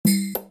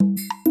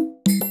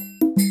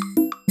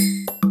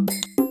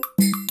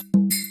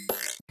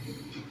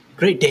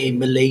Great day,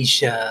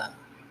 Malaysia.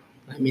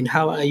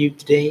 How are you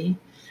today?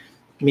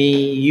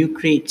 May you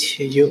create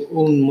your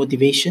own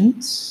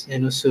motivations,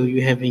 and also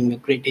you having a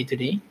great day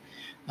today.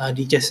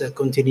 It's just a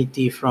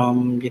continuity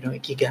from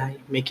Ikigai,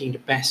 making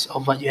the best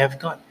of what you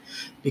have got.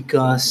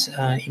 Because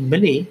in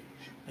Malay,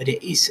 there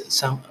is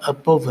some a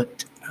proverb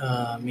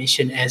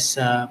mentioned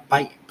as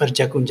baik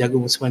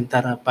berjagung-jagung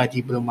sementara padi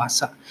belum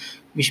masak,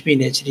 which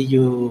means actually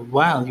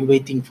while you're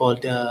waiting for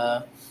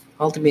the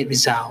ultimate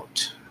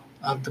result,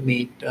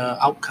 ultimate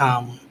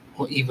outcome,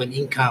 or even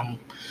income.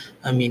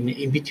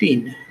 In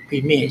between,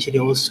 we may actually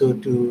also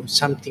do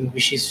something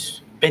which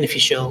is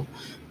beneficial,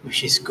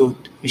 which is good,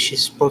 which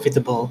is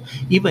profitable,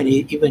 even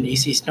if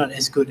it's not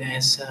as good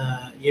as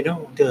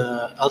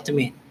the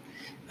ultimate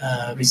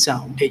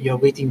result that you're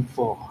waiting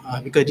for.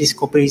 Because this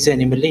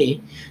comparison in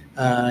Malay,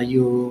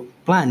 you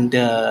plant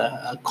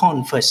the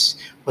corn first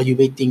while you're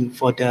waiting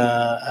for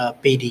the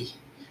paddy.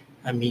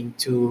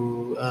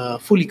 To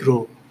fully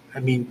grow.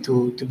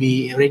 To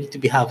be ready to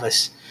be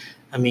harvest.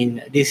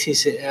 This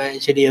is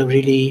actually a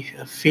really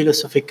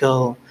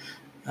philosophical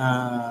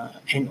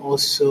and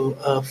also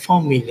a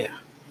formula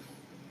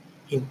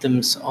in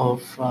terms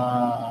of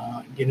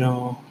uh,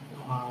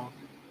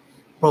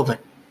 proverb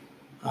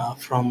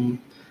from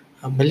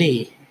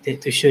Malay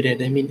to show that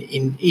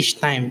in each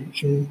time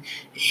in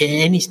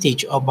any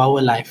stage of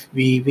our life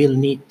we will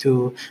need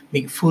to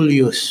make full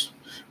use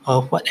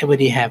of whatever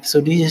they have.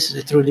 So this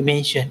is truly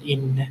mentioned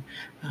in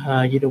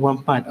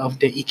one part of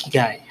the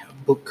Ikigai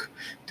book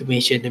to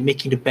mention the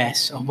making the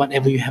best of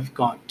whatever you have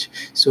got.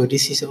 So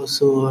this is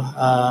also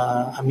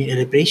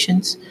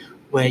elaborations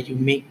where you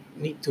need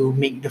to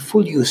make the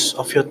full use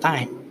of your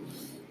time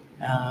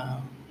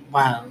uh,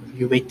 while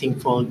you're waiting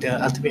for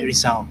the ultimate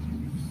result.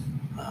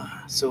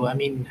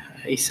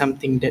 It's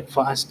something that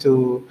for us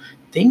to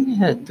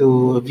think,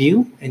 to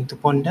view, and to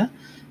ponder.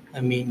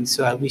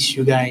 So I wish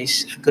you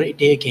guys a great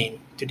day again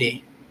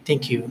today.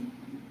 Thank you.